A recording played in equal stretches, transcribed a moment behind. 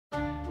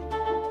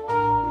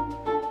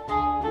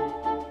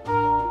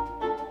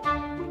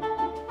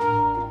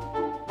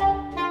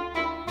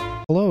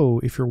Hello,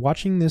 if you're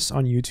watching this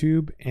on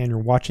YouTube and you're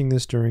watching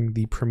this during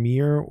the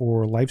premiere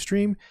or live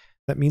stream,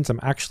 that means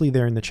I'm actually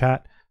there in the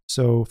chat,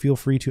 so feel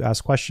free to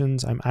ask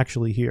questions. I'm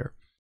actually here.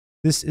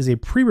 This is a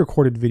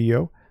pre-recorded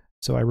video,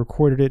 so I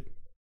recorded it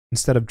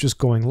instead of just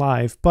going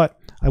live, but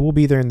I will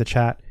be there in the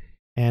chat,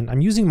 and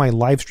I'm using my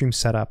live stream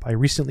setup. I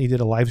recently did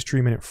a live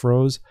stream and it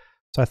froze,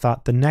 so I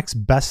thought the next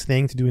best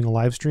thing to doing a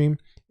live stream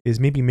is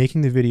maybe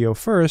making the video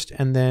first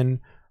and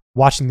then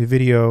watching the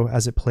video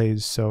as it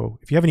plays. So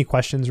if you have any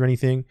questions or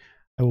anything,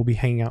 I will be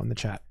hanging out in the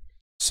chat.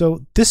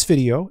 So this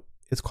video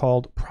is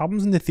called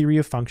Problems in the Theory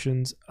of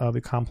Functions of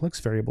a Complex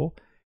Variable,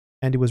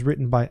 and it was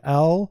written by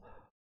L.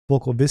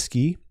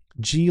 Volkovysky,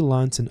 G.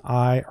 Lunts, and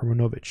I.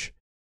 Aramanovich.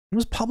 It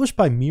was published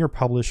by Mir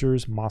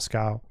Publishers,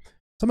 Moscow.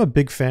 So I'm a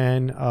big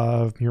fan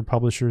of Mir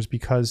Publishers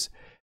because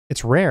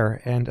it's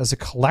rare, and as a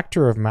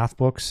collector of math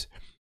books,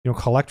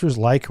 collectors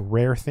like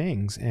rare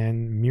things,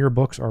 and Mir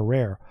books are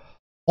rare.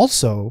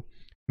 Also,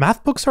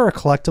 math books are a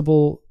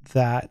collectible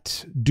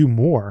that do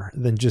more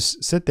than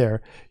just sit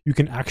there. You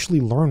can actually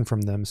learn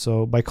from them.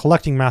 So by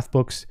collecting math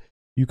books,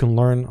 you can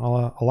learn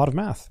a lot of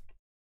math.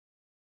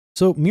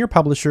 So Mir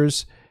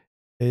Publishers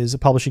is a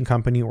publishing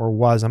company, or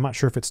was. I'm not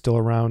sure if it's still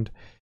around.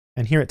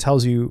 And here it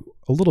tells you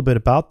a little bit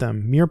about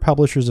them. Mir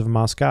Publishers of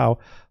Moscow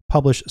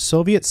publish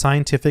Soviet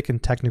scientific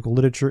and technical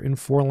literature in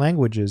 4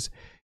 languages: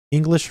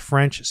 English,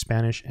 French,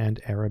 Spanish, and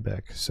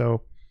Arabic.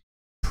 So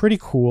pretty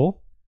cool.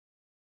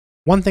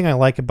 One thing I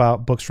like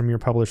about books from Mir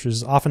Publishers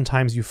is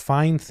oftentimes you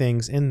find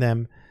things in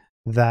them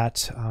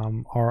that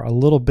are a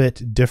little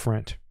bit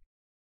different.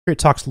 Here it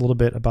talks a little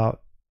bit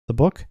about the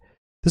book.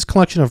 This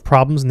collection of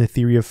problems in the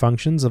theory of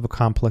functions of a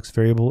complex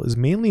variable is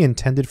mainly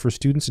intended for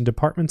students in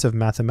departments of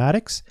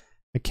mathematics,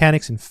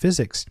 mechanics, and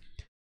physics,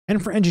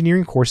 and for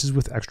engineering courses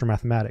with extra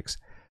mathematics,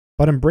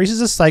 but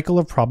embraces a cycle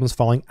of problems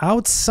falling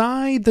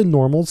outside the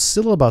normal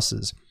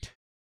syllabuses.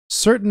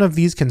 Certain of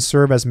these can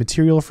serve as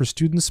material for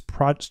student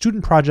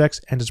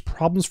projects and as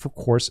problems for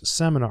course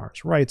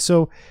seminars, right?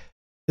 So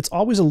it's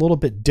always a little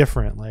bit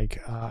different.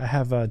 Like I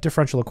have a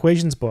differential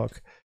equations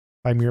book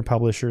by Mir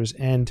Publishers,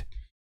 and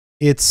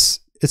it's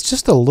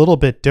just a little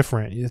bit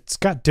different. It's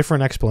got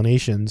different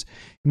explanations.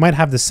 You might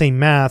have the same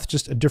math,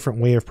 just a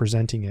different way of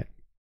presenting it.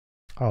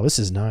 Oh, this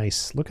is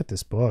nice. Look at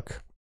this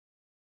book.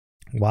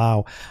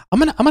 Wow. I'm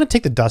gonna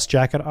take the dust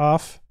jacket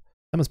off.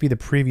 That must be the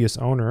previous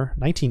owner.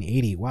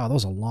 1980. Wow, that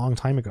was a long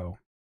time ago.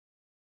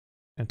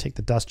 And take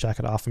the dust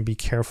jacket off and be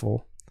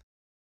careful.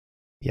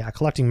 Yeah,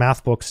 collecting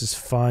math books is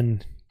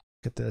fun.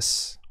 Look at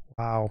this.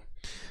 Wow.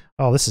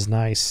 Oh, this is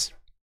nice.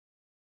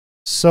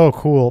 So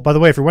cool. By the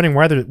way, if you're wondering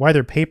why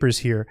there are papers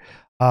here,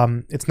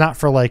 it's not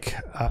for like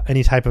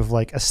any type of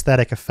like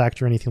aesthetic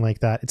effect or anything like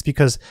that. It's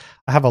because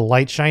I have a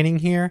light shining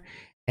here,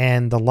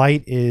 and the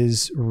light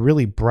is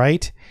really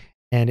bright,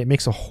 and it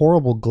makes a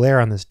horrible glare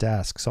on this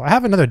desk. So I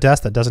have another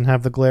desk that doesn't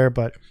have the glare,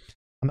 but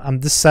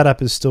this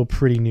setup is still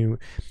pretty new.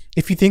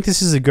 If you think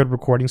this is a good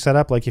recording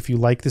setup, like if you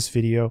like this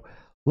video,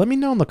 let me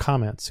know in the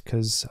comments,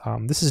 because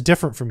this is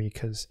different for me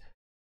because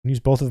I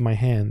use both of my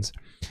hands.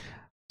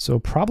 So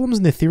problems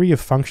in the theory of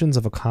functions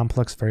of a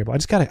complex variable. I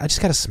just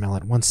gotta smell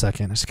it. 1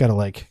 second. I just gotta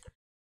like,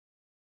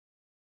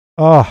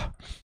 oh,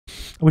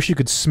 I wish you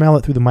could smell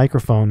it through the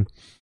microphone.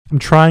 I'm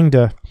trying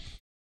to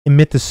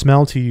emit the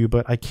smell to you,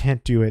 but I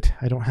can't do it.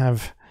 I don't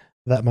have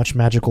that much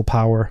magical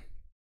power.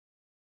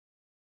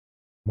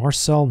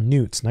 Marcel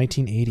Newts,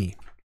 1980.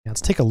 Now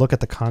let's take a look at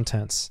the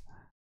contents.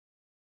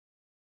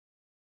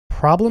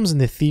 Problems in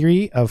the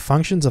theory of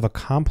functions of a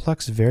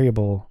complex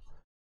variable.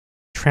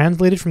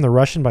 Translated from the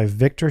Russian by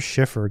Victor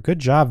Schiffer. Good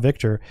job,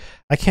 Victor.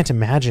 I can't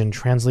imagine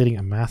translating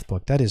a math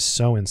book. That is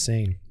so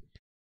insane.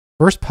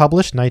 First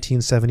published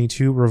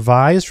 1972,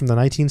 revised from the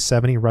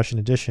 1970 Russian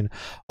edition.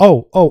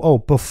 Oh,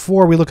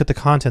 before we look at the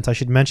contents, I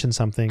should mention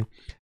something.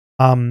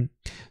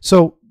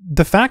 So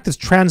the fact it's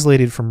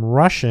translated from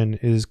Russian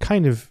is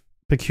kind of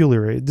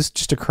peculiar. This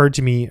just occurred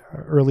to me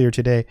earlier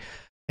today,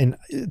 and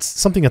it's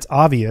something that's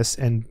obvious,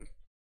 and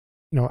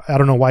I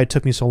don't know why it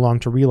took me so long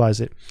to realize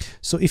it.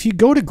 So if you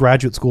go to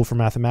graduate school for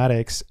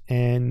mathematics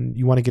and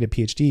you want to get a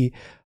PhD,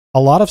 a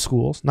lot of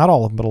schools, not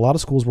all of them, but a lot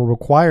of schools will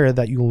require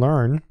that you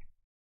learn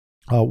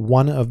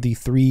one of the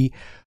 3,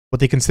 what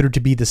they consider to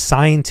be the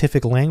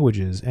scientific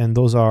languages. And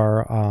those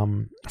are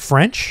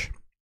French,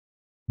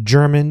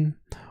 German,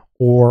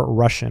 or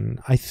Russian.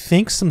 I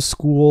think some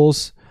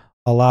schools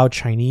allow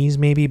Chinese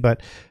maybe,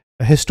 but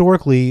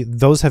historically,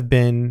 those have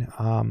been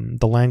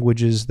the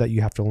languages that you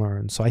have to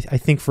learn. So I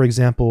think, for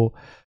example,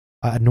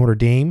 at Notre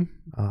Dame,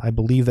 I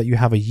believe that you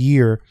have a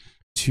year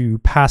to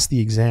pass the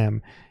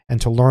exam and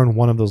to learn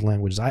one of those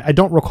languages. I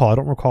don't recall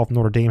if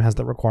Notre Dame has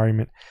that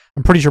requirement.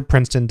 I'm pretty sure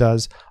Princeton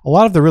does. A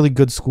lot of the really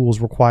good schools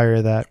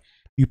require that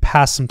you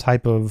pass some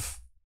type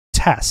of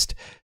test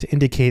to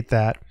indicate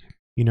that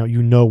you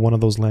know one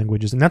of those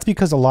languages. And that's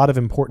because a lot of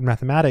important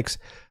mathematics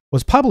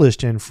was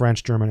published in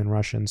French, German, and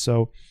Russian.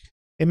 So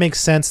it makes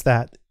sense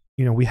that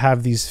we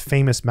have these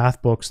famous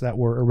math books that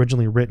were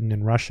originally written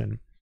in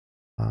Russian.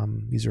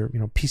 These are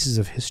pieces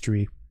of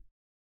history.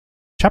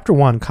 Chapter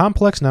 1: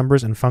 Complex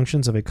numbers and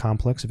functions of a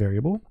complex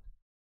variable.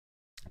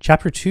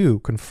 Chapter 2,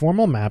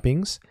 conformal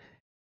mappings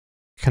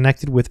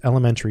connected with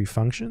elementary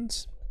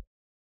functions.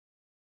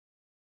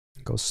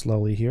 Go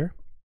slowly here.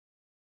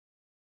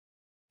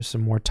 There's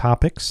some more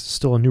topics.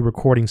 Still a new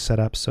recording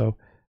setup, so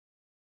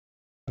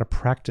gotta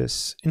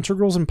practice.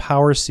 Integrals and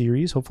power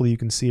series. Hopefully you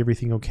can see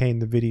everything okay in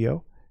the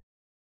video.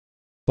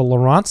 The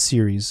Lunts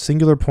series,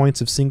 singular points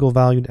of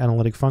single-valued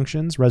analytic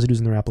functions, residues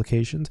and their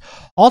applications.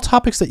 All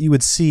topics that you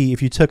would see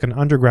if you took an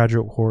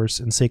undergraduate course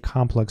in, say,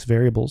 complex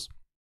variables.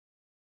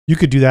 You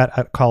could do that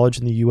at college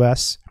in the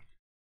US.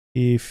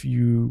 If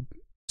you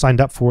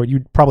signed up for it,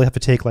 you'd probably have to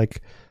take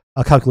like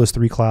a Calculus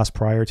 3 class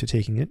prior to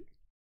taking it.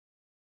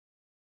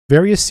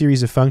 Various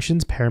series of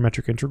functions,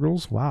 parametric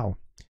integrals, wow.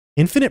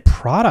 Infinite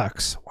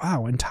products,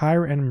 wow.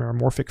 Entire and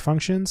meromorphic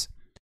functions.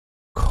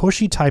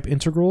 Cauchy-type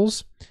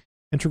integrals.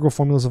 Integral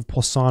formulas of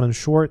Poisson and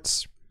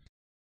Schwartz.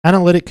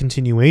 Analytic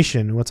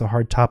continuation, what's a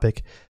hard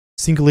topic?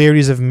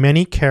 Singularities of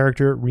many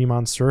character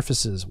Riemann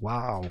surfaces,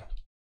 wow.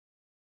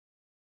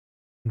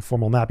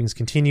 Conformal mappings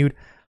continued.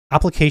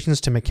 Applications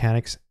to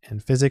mechanics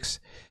and physics.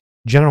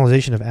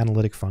 Generalization of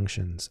analytic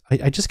functions.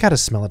 I just gotta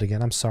smell it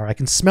again, I'm sorry. I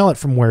can smell it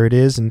from where it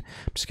is, and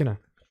I'm just gonna,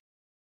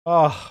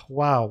 oh,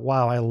 wow,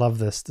 I love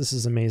this. This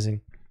is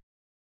amazing.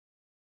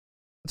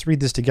 Let's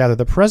read this together.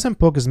 The present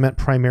book is meant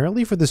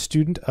primarily for the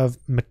student of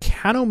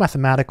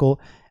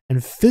mechano-mathematical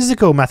and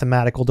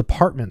physico-mathematical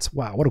departments.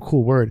 Wow, what a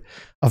cool word.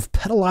 Of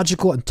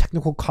pedagogical and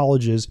technical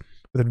colleges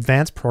with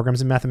advanced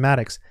programs in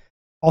mathematics.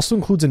 Also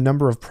includes a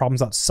number of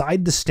problems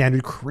outside the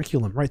standard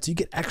curriculum, right? So you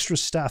get extra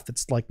stuff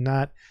that's like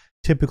not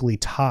typically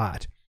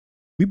taught.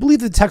 We believe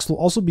that the text will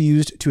also be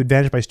used to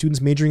advantage by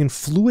students majoring in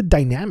fluid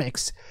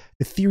dynamics,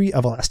 the theory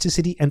of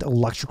elasticity, and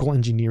electrical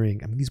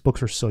engineering. I mean, these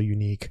books are so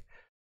unique.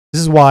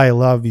 This is why I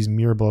love these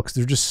mirror books.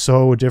 They're just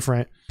so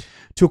different.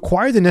 To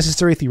acquire the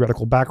necessary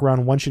theoretical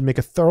background, one should make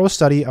a thorough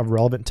study of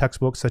relevant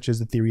textbooks such as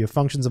The Theory of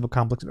Functions of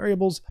Complex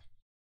Variables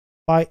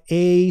by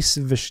A.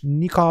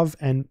 Sveshnikov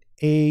and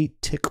A.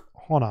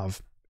 Tikhonov.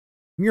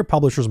 Mirror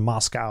Publishers,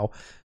 Moscow,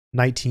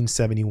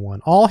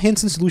 1971. All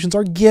hints and solutions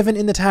are given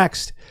in the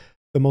text.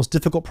 The most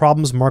difficult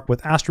problems marked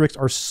with asterisks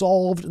are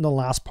solved in the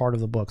last part of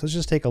the book. Let's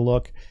just take a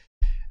look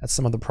at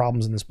some of the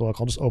problems in this book.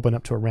 I'll just open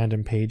up to a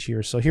random page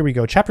here. So here we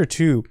go. Chapter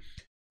 2.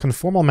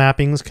 Conformal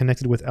mappings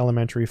connected with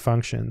elementary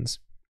functions.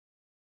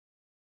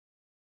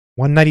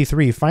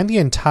 193. Find the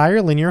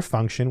entire linear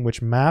function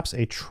which maps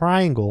a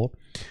triangle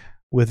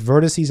with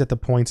vertices at the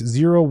points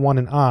 0, 1,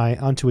 and I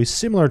onto a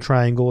similar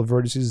triangle of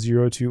vertices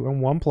 0, 2,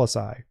 and 1 plus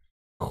I.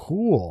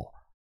 Cool.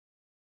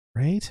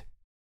 Right?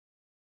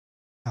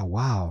 Oh,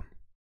 wow.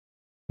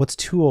 What's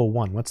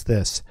 201? What's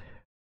this?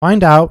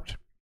 Find out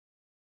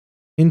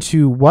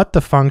into what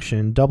the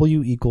function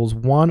w equals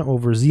 1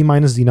 over z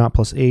minus z naught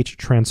plus h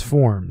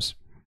transforms.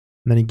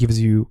 And then he gives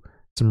you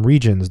some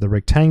regions, the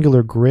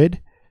rectangular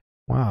grid,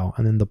 wow,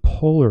 and then the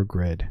polar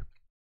grid.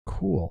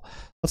 Cool.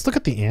 Let's look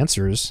at the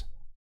answers.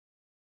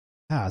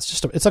 Yeah,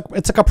 it's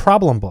like a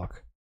problem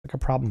book. Like a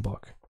problem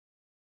book.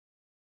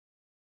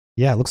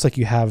 Yeah, it looks like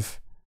you have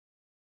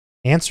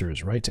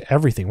answers, right, to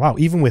everything. Wow,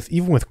 even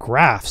with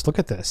graphs. Look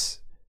at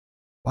this.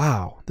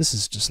 Wow, this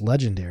is just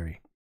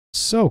legendary.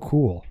 So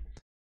cool.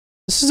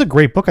 This is a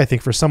great book, I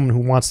think, for someone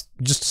who wants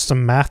just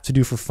some math to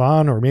do for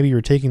fun, or maybe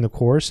you're taking the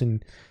course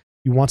and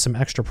you want some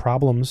extra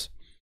problems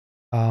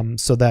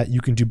so that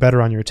you can do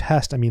better on your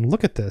test. I mean,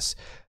 look at this.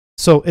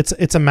 So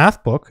it's a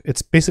math book.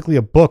 It's basically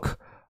a book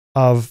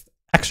of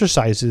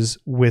exercises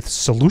with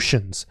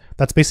solutions.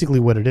 That's basically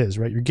what it is,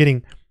 right? You're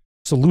getting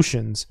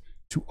solutions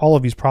to all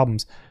of these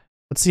problems.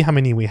 Let's see how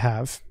many we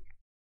have.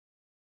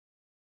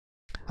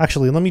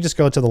 Actually, let me just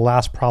go to the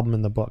last problem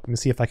in the book. Let me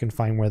see if I can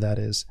find where that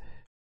is.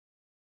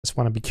 Just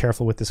want to be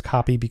careful with this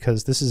copy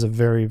because this is a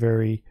very,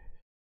 very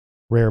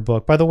rare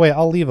book. By the way,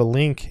 I'll leave a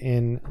link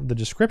in the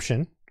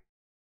description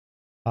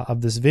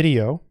of this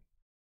video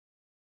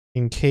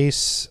in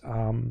case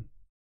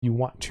you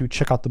want to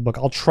check out the book.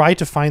 I'll try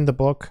to find the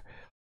book.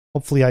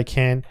 Hopefully I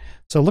can.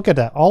 So look at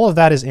that. All of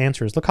that is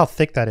answers. Look how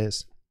thick that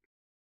is.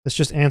 It's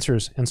just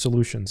answers and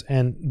solutions.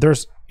 And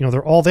there's, you know,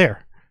 they're all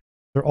there.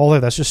 They're all there.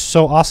 That's just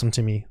so awesome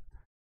to me.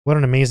 What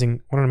an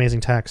amazing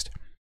text.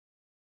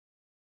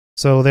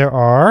 So there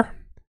are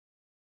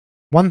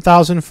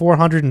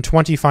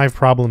 1,425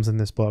 problems in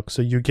this book.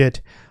 So you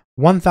get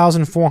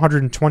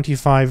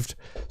 1,425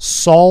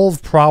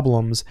 solved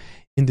problems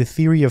in the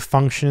theory of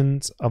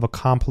functions of a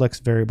complex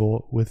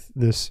variable with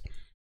this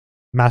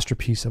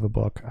masterpiece of a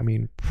book. I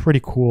mean, pretty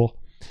cool.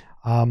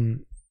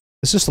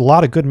 It's just a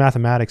lot of good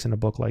mathematics in a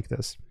book like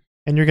this.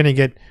 And you're going to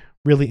get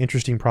really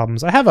interesting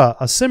problems. I have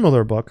a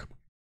similar book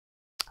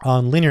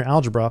on linear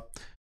algebra.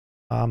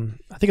 I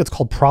think it's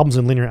called Problems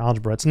in Linear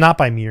Algebra. It's not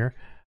by Mir.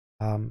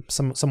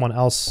 Someone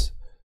else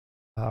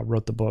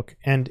wrote the book,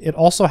 and it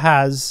also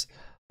has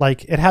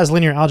it has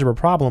linear algebra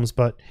problems,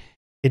 but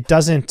it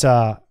doesn't.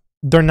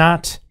 They're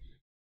not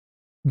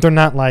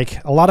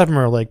like, a lot of them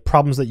are like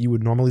problems that you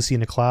would normally see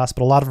in a class,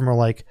 but a lot of them are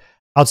like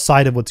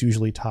outside of what's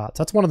usually taught.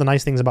 So that's one of the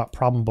nice things about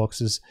problem books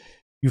is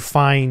you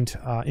find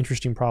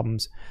interesting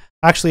problems.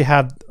 I actually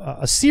have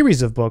a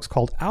series of books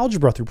called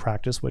Algebra Through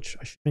Practice, which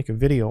I should make a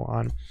video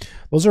on.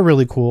 Those are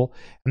really cool.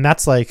 And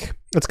that's like,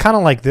 it's kind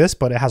of like this,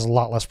 but it has a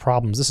lot less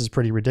problems. This is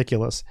pretty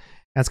ridiculous.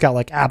 And it's got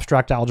like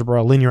abstract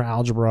algebra, linear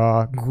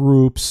algebra,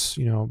 groups,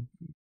 you know,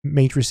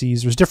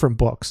 matrices. There's different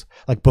books,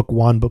 like book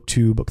 1, book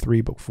 2, book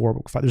 3, book 4,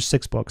 book 5. There's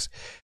 6 books.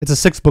 It's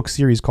a 6-book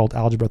series called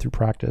Algebra Through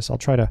Practice. I'll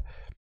try to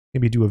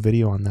maybe do a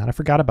video on that. I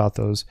forgot about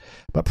those.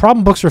 But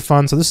problem books are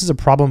fun. So this is a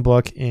problem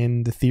book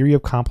in the theory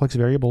of complex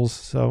variables.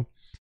 So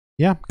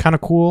yeah, kind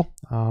of cool.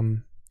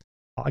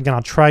 Again,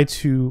 I'll try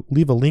to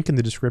leave a link in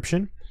the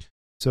description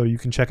so you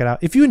can check it out.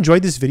 If you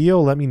enjoyed this video,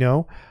 let me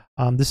know.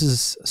 This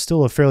is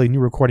still a fairly new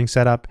recording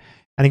setup.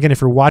 And again,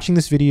 if you're watching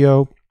this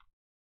video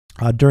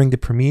during the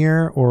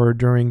premiere or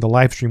during the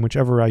live stream,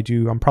 whichever I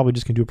do, I'm probably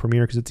just gonna do a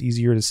premiere because it's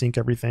easier to sync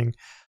everything.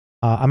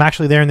 I'm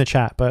actually there in the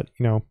chat, but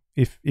you know,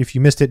 if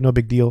you missed it, no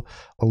big deal.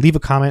 I'll leave a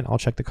comment. I'll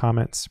check the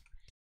comments.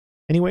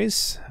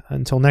 Anyways,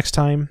 until next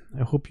time,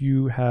 I hope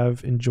you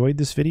have enjoyed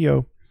this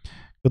video.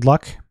 Good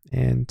luck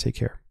and take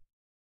care.